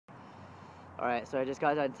Alright, so I just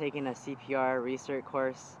got done taking a CPR research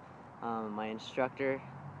course. My instructor,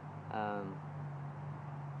 um,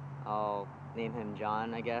 I'll name him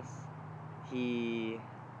John, I guess. He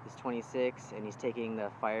is 26 and he's taking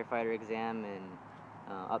the firefighter exam in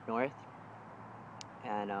up north.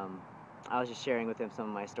 And I was just sharing with him some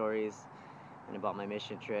of my stories and about my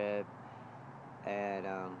mission trip. And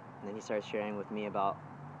then he started sharing with me about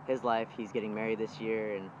his life. He's getting married this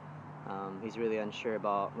year, and he's really unsure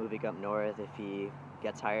about moving up north if he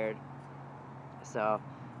gets hired. So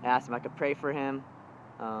I asked him if I could pray for him,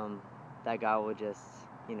 that God would just,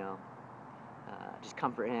 you know, just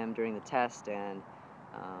comfort him during the test, and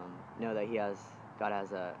know that God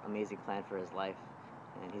has an amazing plan for his life,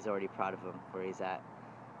 and he's already proud of him where he's at.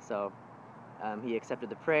 So he accepted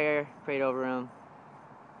the prayer, prayed over him.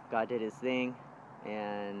 God did his thing,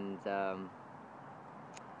 and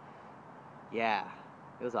yeah,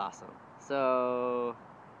 it was awesome. So,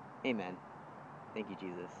 amen. Thank you,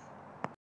 Jesus.